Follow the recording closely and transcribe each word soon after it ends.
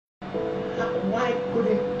Why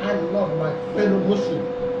couldn't I love my fellow Muslim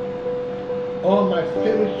or my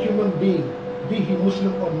fellow human being, be he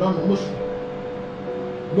Muslim or non-Muslim,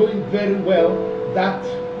 knowing very well that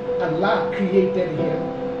Allah created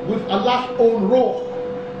him with Allah's own ruh,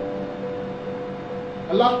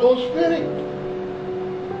 Allah's own spirit,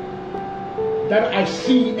 that I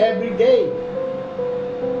see every day.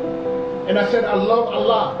 And I said, I love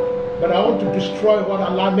Allah, but I want to destroy what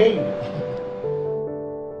Allah made.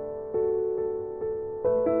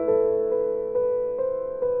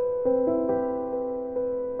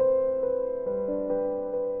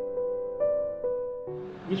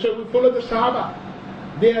 We said we follow the Sahaba.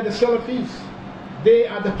 They are the Salafis. They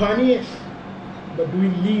are the pioneers. But do we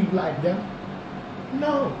live like them?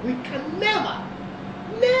 No, we can never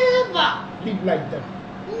live like them.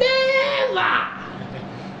 Never!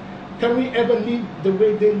 Can we ever live the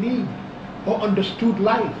way they lived or understood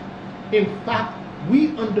life? In fact,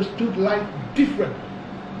 we understood life different.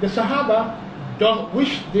 The Sahaba don't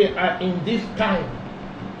wish they are in this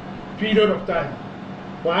period of time.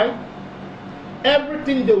 Why?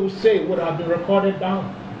 Everything they would say would have been recorded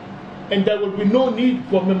down. And there would be no need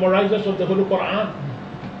for memorizers of the Holy Quran.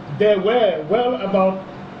 There were well about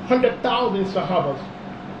 100,000 Sahabas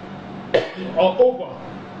or over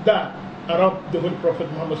that around the Holy Prophet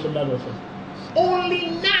Muhammad sallallahu alaihi wasallam.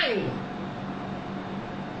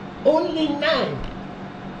 Only nine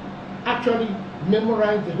actually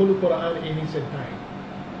memorized the Holy Quran in his entirety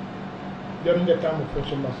during the time of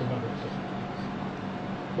Prophet sallallahu alaihi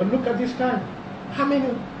wasallam. But look at this time. How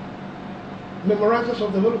many memorizers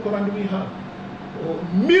of the Holy Quran do we have? Oh,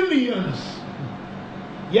 millions.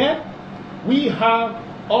 Yet we have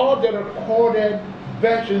all the recorded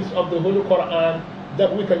versions of the Holy Quran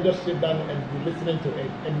that we can just sit down and be listening to it,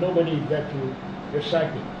 and nobody is there to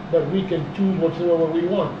recite it. But we can choose whatever we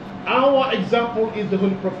want. Our example is the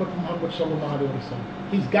Holy Prophet Muhammad sallallahu alaihi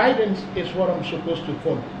wasallam. His guidance is what I'm supposed to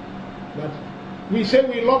follow. But we say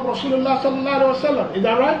we love Rasulullah sallallahu alaihi wasallam. Is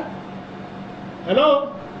that right?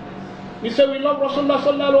 Hello? We say we love Rasulullah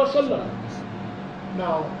sallallahu alaihi wasallam.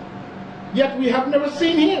 Now, yet we have never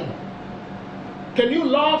seen him. Can you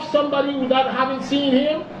love somebody without having seen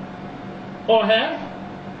him or her?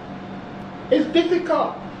 It's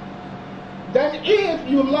difficult. Then if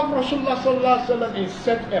you love Rasulullah sallallahu alaihi wasallam in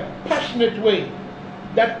such a passionate way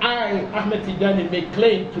that I, Ahmed Tijani, may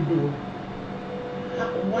claim to do,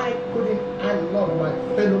 why couldn't I love my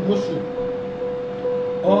fellow Muslim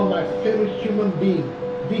or my fellow human being,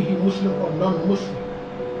 be he Muslim or non-Muslim,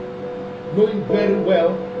 knowing very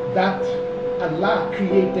well that Allah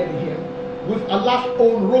created him with Allah's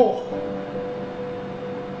own ruh,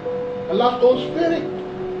 Allah's own spirit,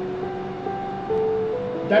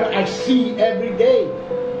 that I see every day.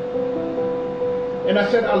 And I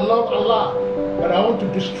said, I love Allah, but I want to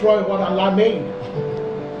destroy what Allah made.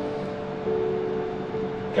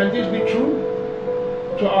 Can this be true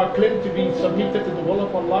to our claim to be submitted to the will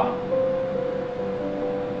of Allah?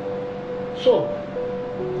 So,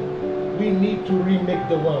 we need to remake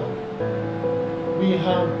the world. We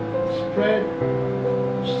have spread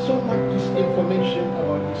so much disinformation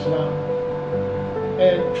about Islam.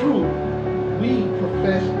 And true, we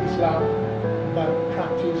profess Islam but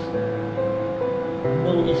practice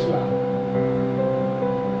no Islam.